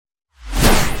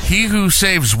He who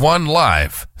saves one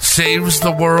life saves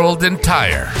the world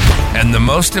entire. And the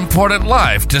most important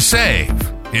life to save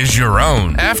is your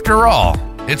own. After all,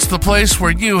 it's the place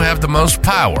where you have the most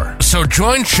power. So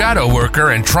join shadow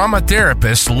worker and trauma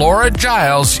therapist Laura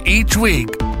Giles each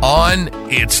week on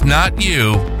It's Not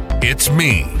You, It's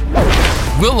Me.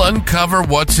 We'll uncover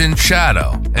what's in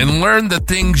shadow and learn the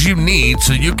things you need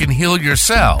so you can heal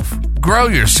yourself, grow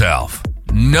yourself,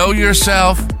 know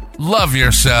yourself, love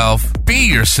yourself, be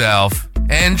yourself,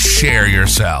 and share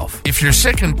yourself. If you're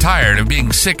sick and tired of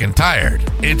being sick and tired,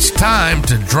 it's time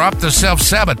to drop the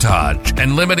self-sabotage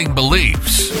and limiting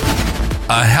beliefs.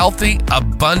 A healthy,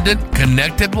 abundant,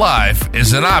 connected life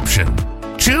is an option.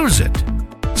 Choose it.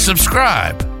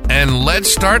 Subscribe, and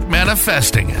let's start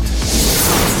manifesting it.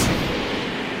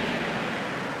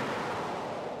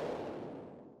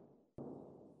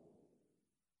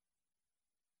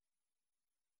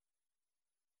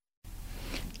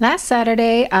 Last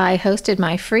Saturday, I hosted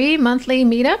my free monthly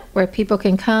meetup where people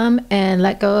can come and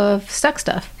let go of stuck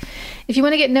stuff. If you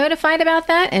want to get notified about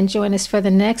that and join us for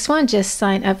the next one, just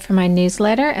sign up for my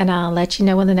newsletter and I'll let you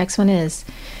know when the next one is.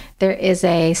 There is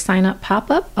a sign up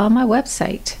pop-up on my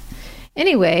website.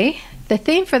 Anyway, the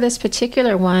theme for this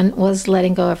particular one was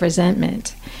letting go of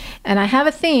resentment. And I have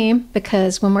a theme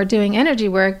because when we're doing energy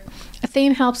work, a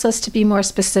theme helps us to be more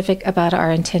specific about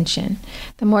our intention.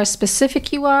 The more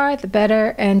specific you are, the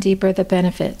better and deeper the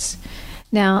benefits.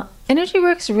 Now, energy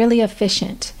work is really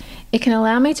efficient. It can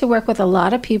allow me to work with a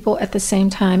lot of people at the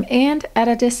same time and at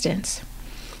a distance.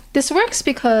 This works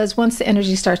because once the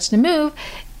energy starts to move,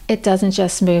 it doesn't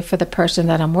just move for the person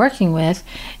that I'm working with.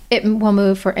 It will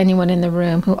move for anyone in the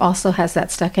room who also has that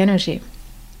stuck energy.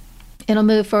 It'll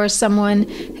move for someone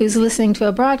who's listening to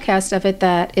a broadcast of it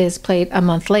that is played a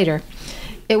month later.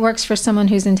 It works for someone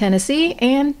who's in Tennessee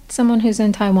and someone who's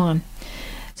in Taiwan.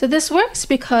 So this works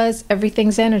because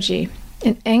everything's energy.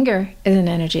 And anger is an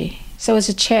energy. So is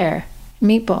a chair,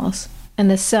 meatballs,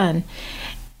 and the sun.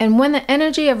 And when the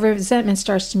energy of resentment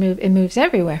starts to move, it moves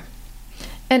everywhere.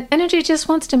 And energy just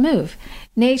wants to move.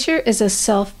 Nature is a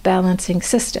self-balancing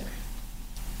system.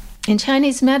 In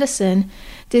Chinese medicine,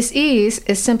 dis-ease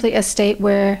is simply a state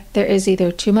where there is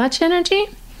either too much energy,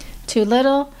 too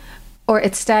little, or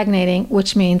it's stagnating,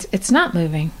 which means it's not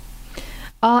moving.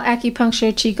 All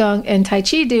acupuncture, qigong, and tai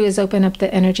chi do is open up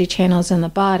the energy channels in the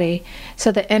body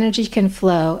so the energy can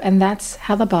flow, and that's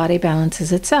how the body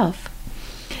balances itself.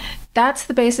 That's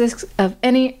the basis of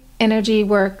any energy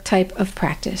work type of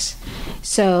practice.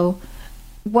 So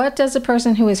what does a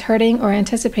person who is hurting or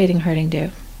anticipating hurting do?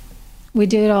 We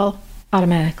do it all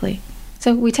automatically.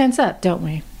 So we tense up, don't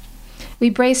we? We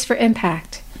brace for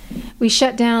impact. We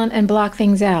shut down and block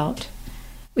things out.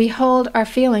 We hold our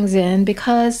feelings in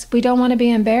because we don't want to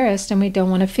be embarrassed and we don't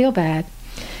want to feel bad.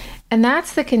 And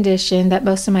that's the condition that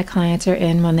most of my clients are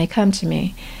in when they come to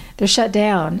me. They're shut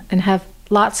down and have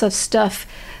lots of stuff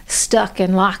stuck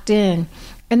and locked in.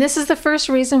 And this is the first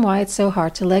reason why it's so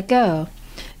hard to let go.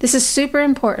 This is super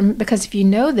important because if you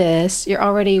know this, you're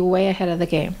already way ahead of the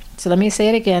game. So let me say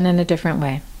it again in a different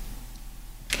way.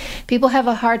 People have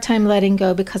a hard time letting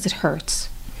go because it hurts.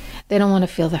 They don't want to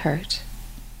feel the hurt.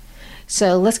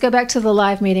 So let's go back to the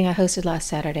live meeting I hosted last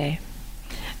Saturday.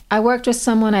 I worked with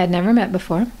someone I had never met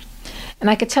before, and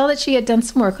I could tell that she had done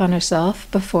some work on herself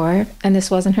before, and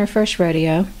this wasn't her first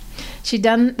rodeo. She'd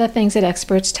done the things that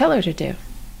experts tell her to do.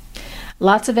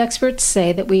 Lots of experts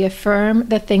say that we affirm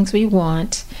the things we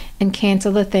want and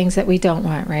cancel the things that we don't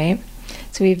want, right?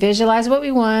 So we visualize what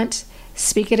we want,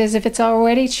 speak it as if it's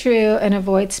already true, and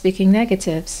avoid speaking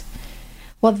negatives.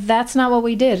 Well, that's not what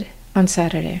we did on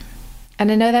Saturday.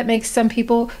 And I know that makes some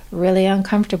people really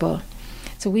uncomfortable.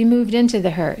 So we moved into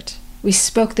the hurt. We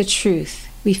spoke the truth.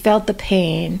 We felt the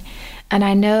pain. And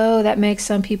I know that makes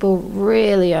some people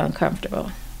really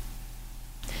uncomfortable.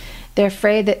 They're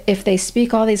afraid that if they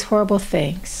speak all these horrible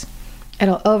things,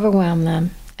 it'll overwhelm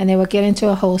them and they will get into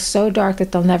a hole so dark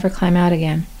that they'll never climb out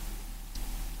again.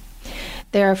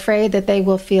 They're afraid that they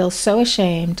will feel so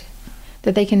ashamed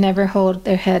that they can never hold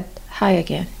their head high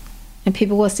again. And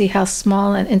people will see how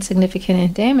small and insignificant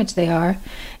and damaged they are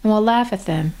and will laugh at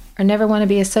them or never want to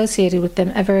be associated with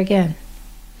them ever again.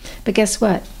 But guess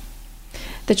what?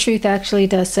 The truth actually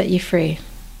does set you free.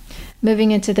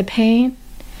 Moving into the pain,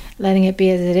 letting it be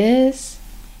as it is,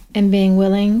 and being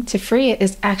willing to free it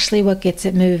is actually what gets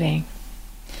it moving.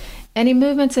 Any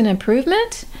movement's an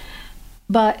improvement,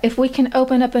 but if we can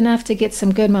open up enough to get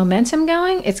some good momentum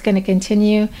going, it's going to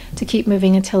continue to keep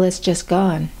moving until it's just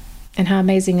gone. And how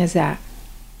amazing is that?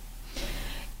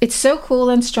 It's so cool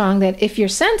and strong that if you're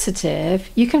sensitive,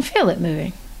 you can feel it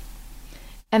moving.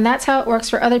 And that's how it works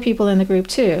for other people in the group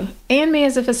too. And me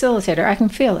as a facilitator, I can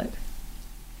feel it.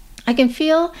 I can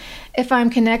feel if I'm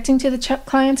connecting to the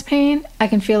client's pain, I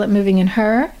can feel it moving in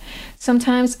her.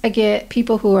 Sometimes I get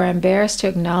people who are embarrassed to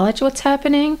acknowledge what's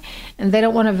happening, and they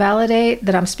don't want to validate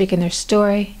that I'm speaking their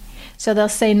story. So they'll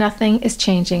say nothing is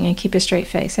changing and keep a straight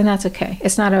face, and that's okay.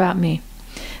 It's not about me.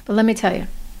 But let me tell you,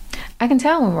 I can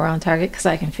tell when we're on target because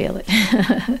I can feel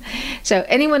it. So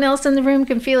anyone else in the room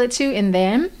can feel it too in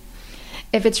them.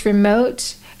 If it's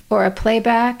remote or a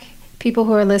playback, people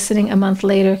who are listening a month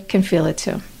later can feel it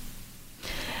too.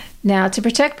 Now, to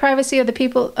protect privacy of the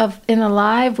people in the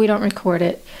live, we don't record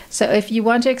it. So if you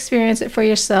want to experience it for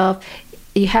yourself,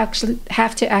 you have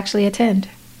to actually attend.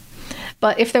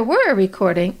 But if there were a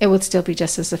recording, it would still be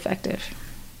just as effective.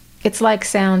 It's like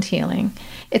sound healing.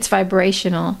 It's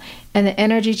vibrational, and the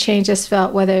energy change is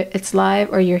felt whether it's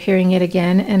live or you're hearing it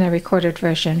again in a recorded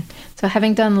version. So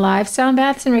having done live sound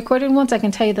baths and recorded ones, I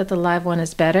can tell you that the live one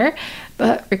is better,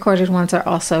 but recorded ones are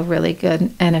also really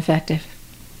good and effective.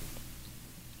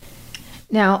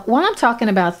 Now, while I'm talking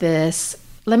about this,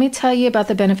 let me tell you about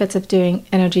the benefits of doing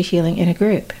energy healing in a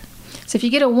group. So if you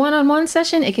get a one-on-one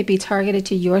session, it could be targeted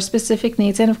to your specific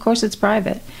needs, and of course it's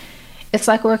private. It's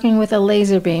like working with a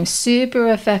laser beam, super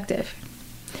effective.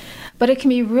 But it can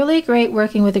be really great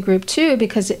working with a group too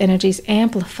because the energy is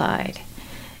amplified.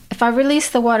 If I release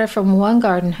the water from one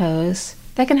garden hose,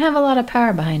 that can have a lot of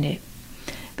power behind it.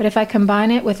 But if I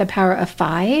combine it with a power of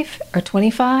 5 or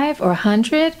 25 or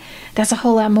 100, that's a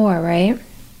whole lot more, right?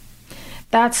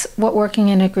 That's what working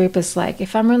in a group is like.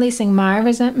 If I'm releasing my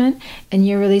resentment and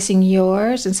you're releasing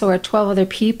yours, and so are 12 other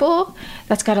people,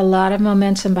 that's got a lot of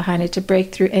momentum behind it to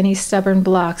break through any stubborn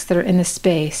blocks that are in the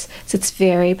space. So it's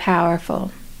very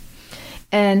powerful.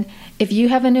 And if you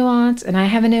have a nuance and I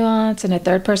have a nuance and a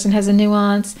third person has a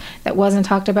nuance that wasn't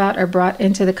talked about or brought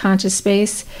into the conscious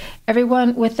space,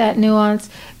 everyone with that nuance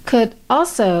could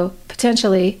also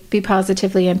potentially be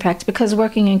positively impacted, because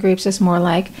working in groups is more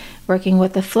like working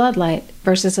with a floodlight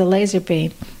versus a laser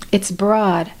beam. It's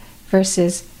broad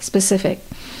versus specific.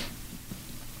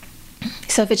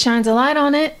 So if it shines a light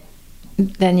on it,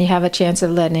 then you have a chance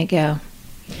of letting it go.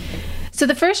 So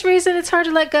the first reason it's hard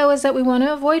to let go is that we want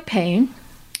to avoid pain.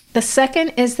 The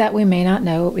second is that we may not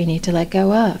know what we need to let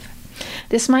go of.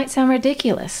 This might sound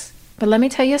ridiculous, but let me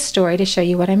tell you a story to show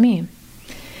you what I mean.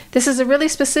 This is a really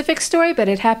specific story, but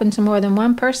it happened to more than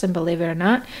one person, believe it or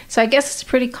not, so I guess it's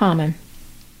pretty common.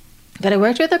 But I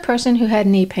worked with a person who had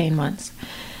knee pain once,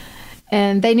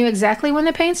 and they knew exactly when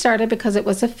the pain started because it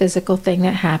was a physical thing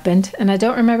that happened, and I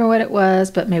don't remember what it was,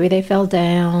 but maybe they fell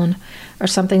down or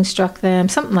something struck them,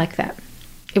 something like that.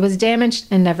 It was damaged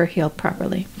and never healed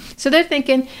properly. So they're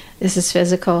thinking, this is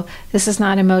physical, this is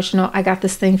not emotional, I got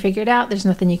this thing figured out, there's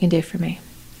nothing you can do for me.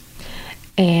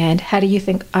 And how do you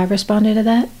think I responded to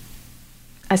that?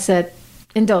 I said,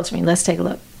 indulge me, let's take a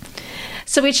look.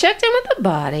 So we checked in with the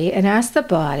body and asked the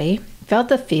body, felt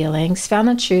the feelings, found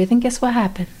the truth, and guess what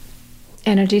happened?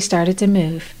 Energy started to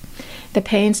move. The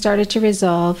pain started to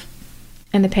resolve,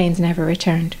 and the pains never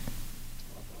returned.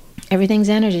 Everything's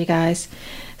energy, guys.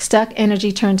 Stuck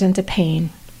energy turns into pain.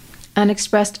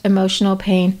 Unexpressed emotional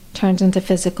pain turns into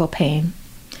physical pain.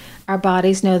 Our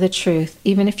bodies know the truth.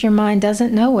 Even if your mind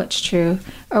doesn't know what's true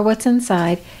or what's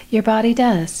inside, your body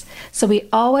does. So we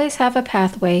always have a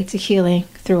pathway to healing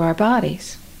through our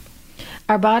bodies.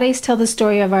 Our bodies tell the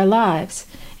story of our lives,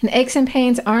 and aches and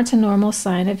pains aren't a normal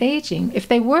sign of aging. If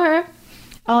they were,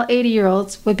 all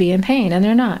 80-year-olds would be in pain, and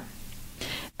they're not.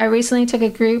 I recently took a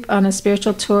group on a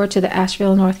spiritual tour to the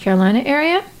Asheville, North Carolina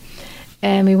area,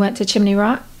 and we went to Chimney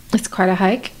Rock. It's quite a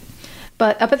hike.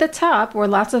 But up at the top were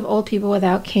lots of old people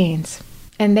without canes,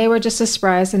 and they were just as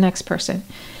spry as the next person.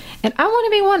 And I want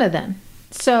to be one of them.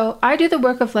 So I do the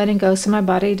work of letting go so my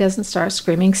body doesn't start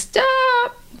screaming, stop,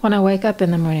 when I wake up in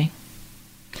the morning.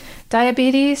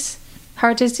 Diabetes,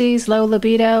 heart disease, low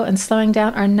libido, and slowing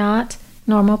down are not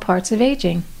normal parts of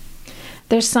aging.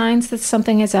 They're signs that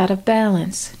something is out of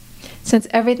balance. Since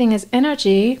everything is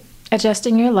energy,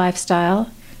 adjusting your lifestyle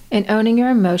and owning your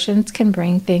emotions can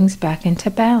bring things back into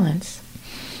balance.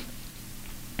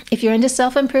 If you're into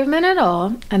self-improvement at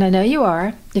all, and I know you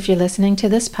are if you're listening to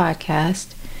this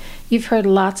podcast, you've heard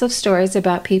lots of stories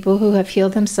about people who have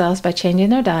healed themselves by changing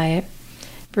their diet,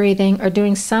 breathing, or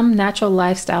doing some natural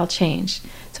lifestyle change.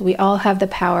 So we all have the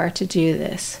power to do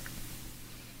this.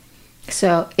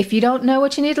 So if you don't know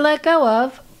what you need to let go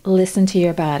of, listen to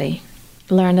your body.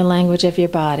 Learn the language of your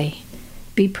body.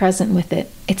 Be present with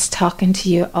it. It's talking to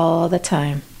you all the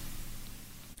time.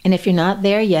 And if you're not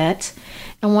there yet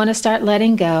and want to start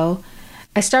letting go,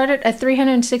 I started a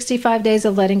 365 Days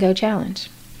of Letting Go challenge.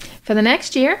 For the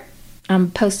next year, I'm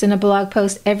posting a blog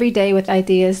post every day with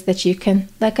ideas that you can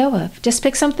let go of. Just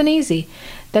pick something easy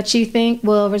that you think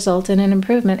will result in an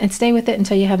improvement and stay with it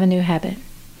until you have a new habit.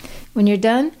 When you're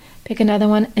done, pick another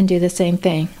one and do the same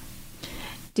thing.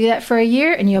 Do that for a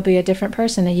year and you'll be a different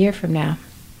person a year from now.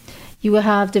 You will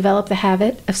have developed the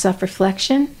habit of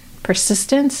self-reflection,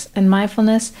 persistence, and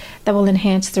mindfulness that will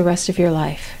enhance the rest of your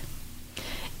life.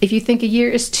 If you think a year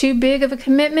is too big of a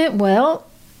commitment, well,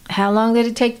 how long did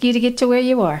it take you to get to where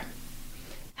you are?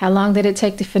 How long did it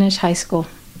take to finish high school?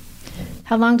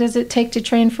 How long does it take to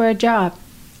train for a job?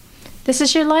 This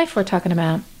is your life we're talking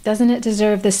about. Doesn't it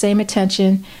deserve the same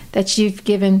attention that you've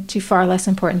given to far less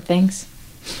important things?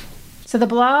 So the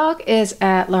blog is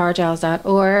at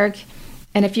lauragiles.org.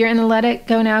 And if you're in the Let It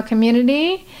Go Now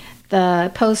community,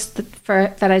 the posts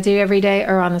that I do every day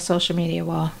are on the social media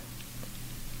wall.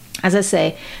 As I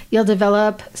say, you'll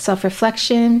develop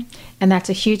self-reflection, and that's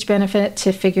a huge benefit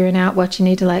to figuring out what you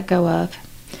need to let go of.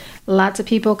 Lots of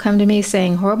people come to me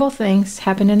saying horrible things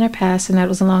happened in their past, and that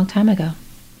was a long time ago.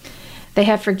 They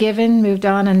have forgiven, moved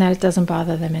on, and that it doesn't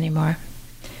bother them anymore.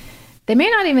 They may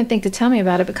not even think to tell me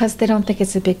about it because they don't think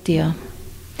it's a big deal.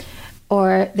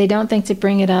 Or they don't think to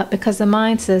bring it up because the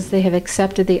mind says they have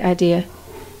accepted the idea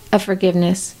of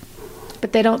forgiveness,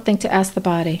 but they don't think to ask the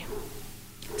body.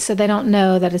 So they don't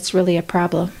know that it's really a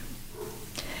problem.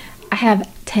 I have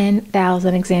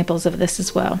 10,000 examples of this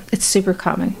as well. It's super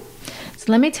common.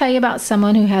 So let me tell you about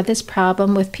someone who had this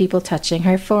problem with people touching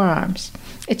her forearms.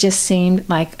 It just seemed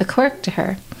like a quirk to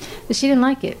her, but she didn't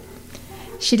like it.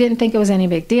 She didn't think it was any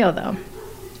big deal, though.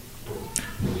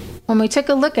 When we took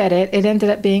a look at it, it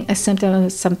ended up being a symptom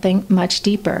of something much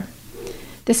deeper.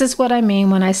 This is what I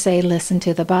mean when I say listen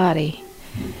to the body.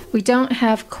 We don't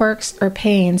have quirks or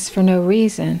pains for no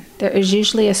reason. There is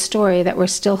usually a story that we're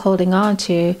still holding on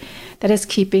to that is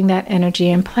keeping that energy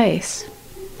in place.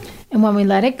 And when we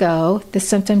let it go, the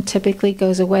symptom typically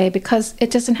goes away because it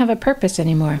doesn't have a purpose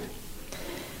anymore.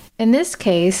 In this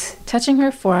case, touching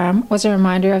her forearm was a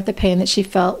reminder of the pain that she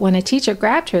felt when a teacher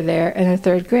grabbed her there in the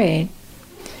 3rd grade.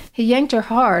 He yanked her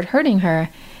hard, hurting her,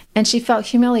 and she felt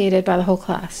humiliated by the whole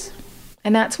class.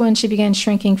 And that's when she began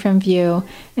shrinking from view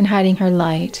and hiding her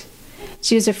light.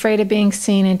 She was afraid of being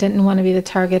seen and didn't want to be the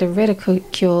target of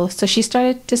ridicule, so she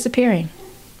started disappearing.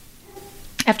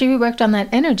 After we worked on that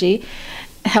energy,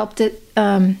 helped it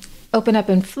open up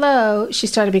and flow, she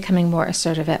started becoming more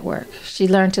assertive at work. She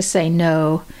learned to say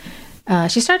no.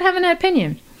 She started having an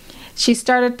opinion. She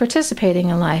started participating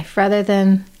in life rather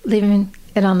than leaving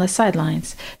it on the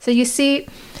sidelines. So you see,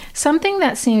 something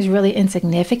that seems really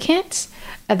insignificant,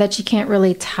 that you can't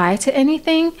really tie to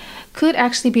anything, could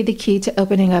actually be the key to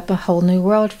opening up a whole new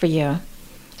world for you.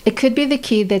 It could be the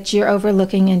key that you're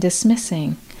overlooking and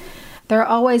dismissing. There are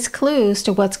always clues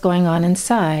to what's going on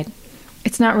inside.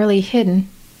 It's not really hidden.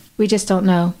 We just don't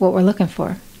know what we're looking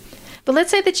for. But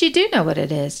let's say that you do know what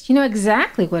it is. You know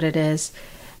exactly what it is.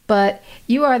 But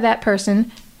you are that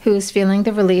person who is feeling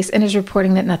the release and is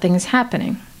reporting that nothing is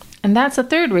happening. And that's the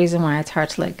 3rd reason why it's hard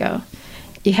to let go.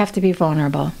 You have to be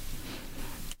vulnerable.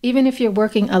 Even if you're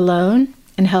working alone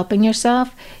and helping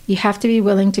yourself, you have to be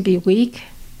willing to be weak,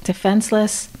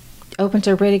 defenseless, open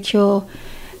to ridicule,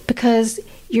 because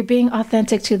you're being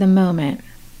authentic to the moment.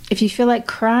 If you feel like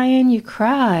crying, you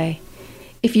cry.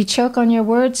 If you choke on your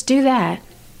words, do that.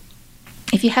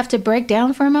 If you have to break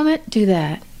down for a moment, do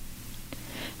that.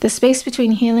 The space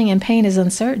between healing and pain is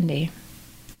uncertainty.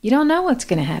 You don't know what's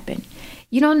going to happen.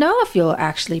 You don't know if you'll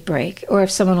actually break, or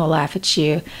if someone will laugh at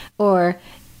you, or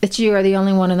that you are the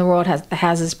only one in the world that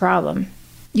has this problem.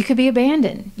 You could be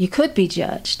abandoned. You could be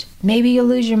judged. Maybe you'll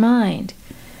lose your mind.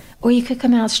 Or you could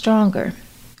come out stronger,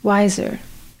 wiser,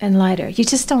 and lighter. You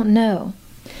just don't know.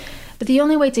 But the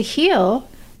only way to heal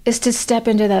is to step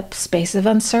into that space of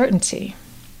uncertainty.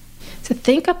 So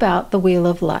think about the wheel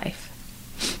of life.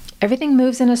 Everything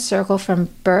moves in a circle from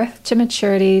birth to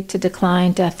maturity to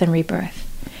decline, death, and rebirth.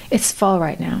 It's fall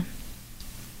right now.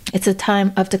 It's a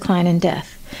time of decline and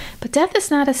death. But death is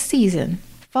not a season.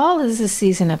 Fall is the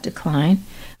season of decline.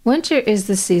 Winter is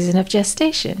the season of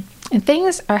gestation. And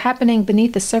things are happening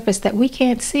beneath the surface that we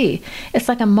can't see. It's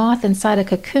like a moth inside a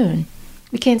cocoon.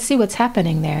 We can't see what's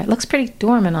happening there. It looks pretty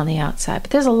dormant on the outside,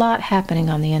 but there's a lot happening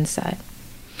on the inside.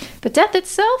 But death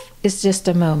itself is just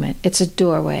a moment. It's a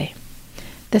doorway.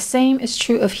 The same is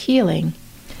true of healing.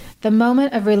 The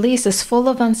moment of release is full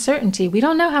of uncertainty. We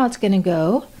don't know how it's going to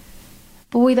go,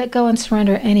 but we let go and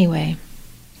surrender anyway.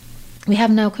 We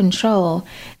have no control,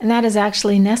 and that is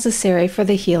actually necessary for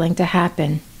the healing to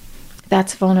happen.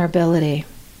 That's vulnerability.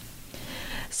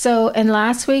 So in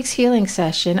last week's healing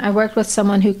session, I worked with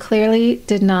someone who clearly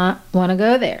did not want to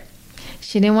go there.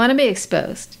 She didn't want to be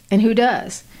exposed. And who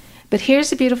does? But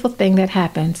here's the beautiful thing that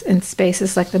happens in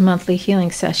spaces like the monthly healing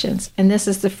sessions. And this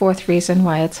is the fourth reason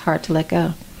why it's hard to let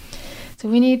go. So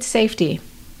we need safety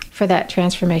for that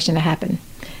transformation to happen.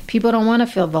 People don't want to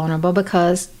feel vulnerable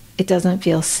because it doesn't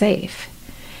feel safe.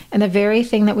 And the very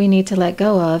thing that we need to let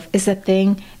go of is the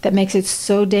thing that makes it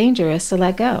so dangerous to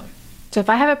let go. So if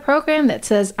I have a program that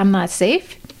says I'm not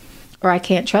safe, or I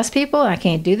can't trust people, I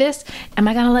can't do this, am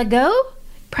I going to let go?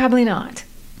 Probably not.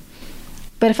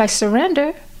 But if I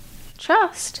surrender,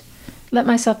 trust, let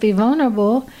myself be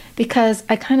vulnerable because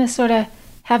I kind of sort of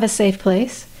have a safe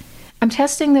place, I'm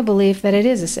testing the belief that it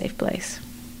is a safe place.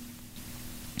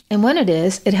 And when it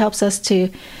is, it helps us to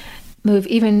move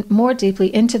even more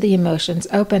deeply into the emotions,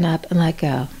 open up and let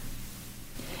go.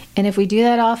 And if we do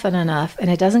that often enough and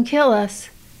it doesn't kill us,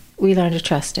 we learn to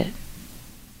trust it.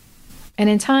 And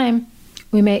in time,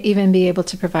 we may even be able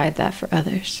to provide that for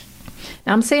others.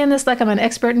 Now, I'm saying this like I'm an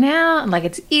expert now, and like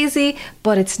it's easy,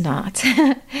 but it's not.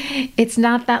 It's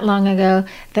not that long ago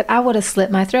that I would have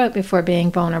slit my throat before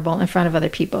being vulnerable in front of other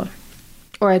people,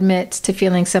 or admit to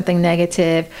feeling something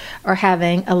negative or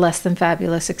having a less than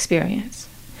fabulous experience.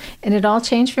 And it all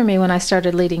changed for me when I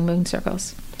started leading moon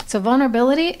circles. So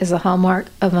vulnerability is a hallmark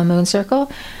of a moon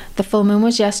circle. The full moon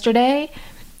was yesterday,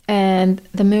 and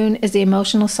the moon is the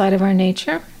emotional side of our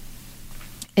nature.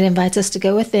 It invites us to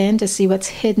go within, to see what's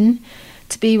hidden,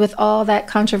 to be with all that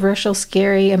controversial,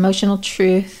 scary, emotional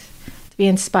truth, to be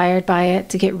inspired by it,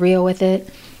 to get real with it,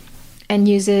 and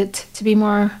use it to be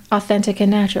more authentic and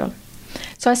natural.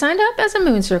 So I signed up as a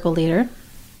moon circle leader.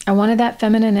 I wanted that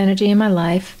feminine energy in my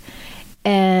life,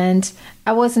 and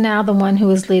I was now the one who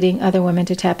was leading other women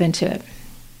to tap into it.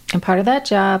 And part of that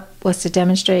job was to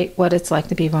demonstrate what it's like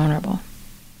to be vulnerable.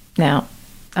 Now,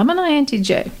 I'm an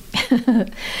INTJ.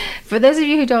 For those of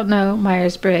you who don't know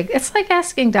Myers-Briggs, it's like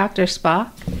asking Dr.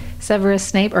 Spock, Severus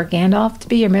Snape, or Gandalf to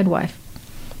be your midwife.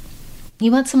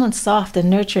 You want someone soft and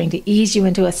nurturing to ease you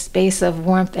into a space of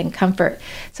warmth and comfort,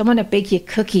 someone to bake you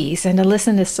cookies and to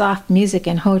listen to soft music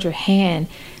and hold your hand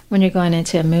when you're going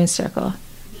into a moon circle,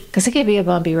 because it could be a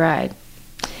bumpy ride.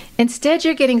 Instead,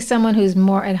 you're getting someone who's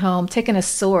more at home, taking a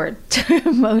sword to your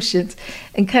emotions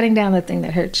and cutting down the thing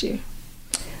that hurts you.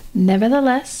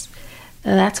 Nevertheless,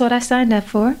 that's what I signed up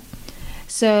for.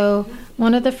 So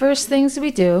one of the first things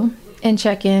we do in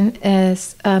check-in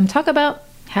is talk about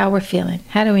how we're feeling.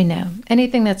 How do we know?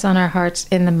 Anything that's on our hearts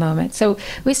in the moment. So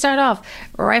we start off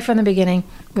right from the beginning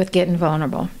with getting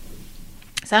vulnerable.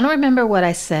 So I don't remember what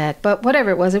I said, but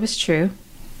whatever it was true.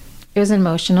 It was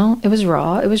emotional. It was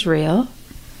raw. It was real.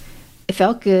 It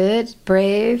felt good,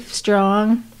 brave,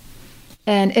 strong.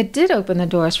 And it did open the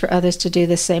doors for others to do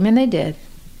the same, and they did.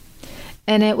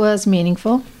 And it was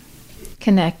meaningful,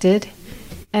 connected,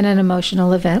 and an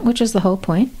emotional event, which was the whole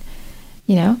point.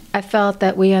 You know, I felt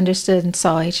that we understood and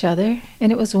saw each other,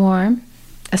 and it was warm,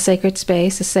 a sacred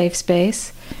space, a safe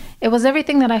space. It was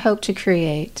everything that I hoped to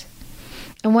create.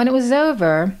 And when it was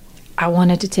over, I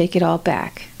wanted to take it all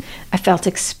back. I felt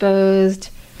exposed.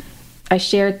 I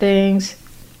shared things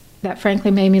that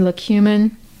frankly made me look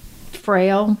human,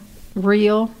 frail,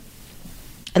 real.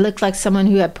 I looked like someone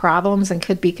who had problems and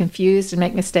could be confused and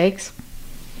make mistakes.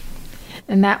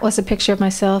 And that was a picture of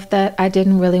myself that I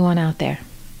didn't really want out there.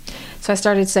 So I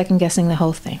started second-guessing the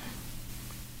whole thing.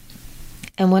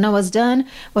 And when I was done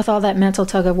with all that mental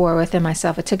tug-of-war within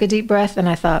myself, I took a deep breath and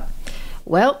I thought,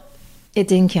 well, it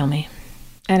didn't kill me.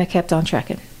 And I kept on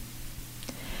trekking.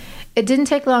 It didn't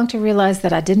take long to realize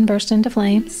that I didn't burst into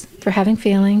flames for having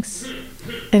feelings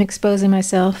and exposing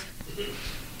myself.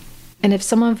 And if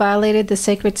someone violated the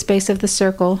sacred space of the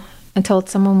circle and told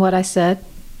someone what I said,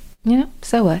 you know,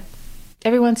 so what?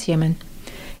 Everyone's human.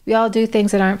 We all do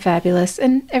things that aren't fabulous,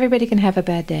 and everybody can have a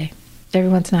bad day.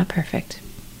 Everyone's not perfect.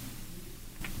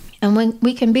 And when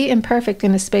we can be imperfect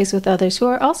in a space with others who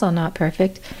are also not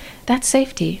perfect, that's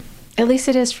safety. At least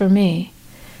it is for me.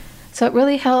 So it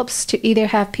really helps to either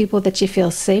have people that you feel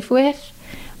safe with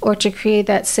or to create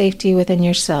that safety within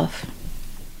yourself.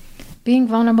 Being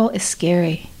vulnerable is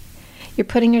scary. You're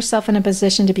putting yourself in a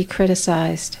position to be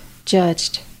criticized,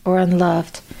 judged, or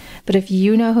unloved. But if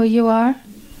you know who you are,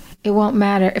 it won't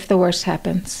matter if the worst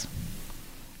happens.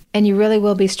 And you really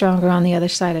will be stronger on the other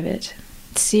side of it.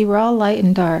 See, we're all light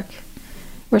and dark.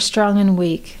 We're strong and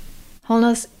weak.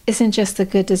 Wholeness isn't just the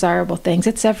good, desirable things.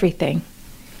 It's everything.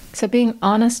 So being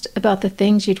honest about the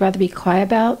things you'd rather be quiet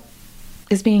about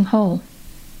is being whole.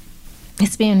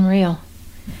 It's being real.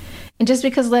 And just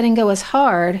because letting go is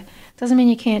hard doesn't mean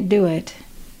you can't do it.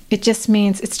 It just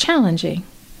means it's challenging.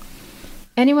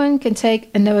 Anyone can take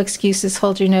a no excuses,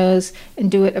 hold your nose, and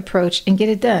do it approach and get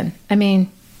it done. I mean,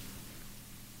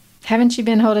 haven't you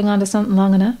been holding on to something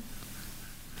long enough?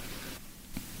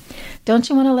 Don't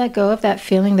you want to let go of that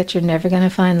feeling that you're never going to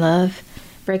find love,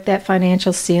 break that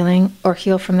financial ceiling, or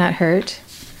heal from that hurt?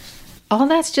 All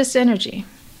that's just energy.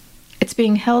 It's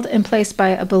being held in place by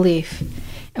a belief.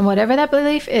 And whatever that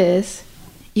belief is,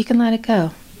 you can let it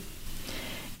go.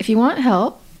 If you want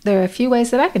help, there are a few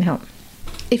ways that I can help.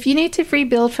 If you need to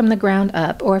rebuild from the ground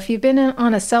up, or if you've been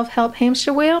on a self-help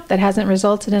hamster wheel that hasn't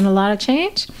resulted in a lot of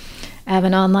change, I have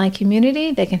an online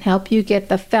community that can help you get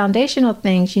the foundational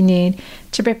things you need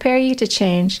to prepare you to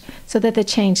change so that the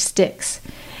change sticks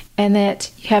and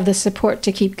that you have the support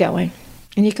to keep going.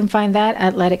 And you can find that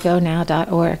at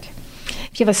letitgonow.org.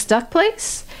 If you have a stuck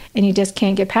place and you just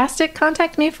can't get past it,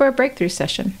 contact me for a breakthrough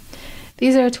session.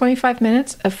 These are 25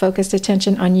 minutes of focused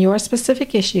attention on your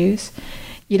specific issues.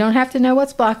 You don't have to know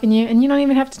what's blocking you, and you don't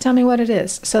even have to tell me what it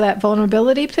is. So that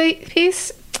vulnerability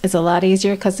piece is a lot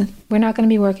easier because we're not going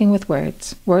to be working with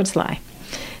words. Words lie.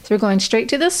 So we're going straight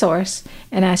to the source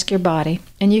and ask your body.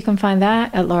 And you can find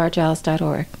that at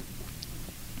lauragiles.org.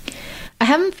 I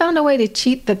haven't found a way to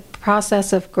cheat the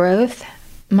process of growth.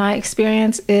 My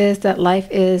experience is that life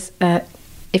is a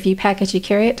if you package, you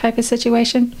carry it type of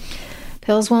situation.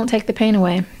 Pills won't take the pain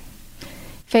away.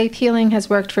 Faith healing has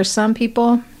worked for some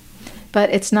people, but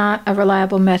it's not a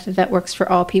reliable method that works for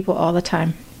all people all the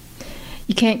time.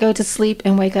 You can't go to sleep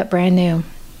and wake up brand new.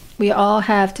 We all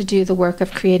have to do the work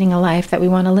of creating a life that we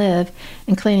want to live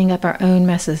and cleaning up our own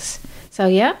messes. So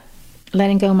yeah,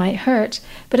 letting go might hurt,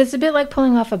 but it's a bit like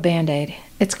pulling off a Band-Aid.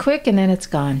 It's quick and then it's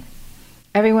gone.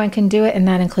 Everyone can do it, and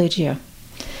that includes you.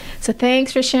 So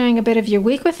thanks for sharing a bit of your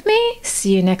week with me.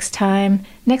 See you next time,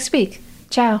 next week.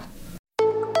 Ciao.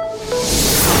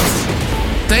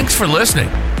 Thanks for listening.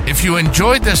 If you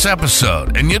enjoyed this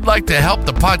episode and you'd like to help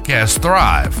the podcast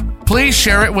thrive, please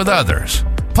share it with others.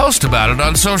 Post about it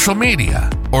on social media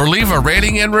or leave a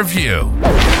rating and review.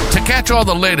 To catch all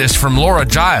the latest from Laura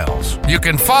Giles, you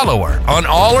can follow her on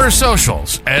all her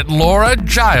socials at Laura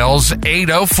Giles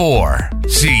 804.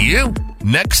 See you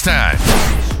next time.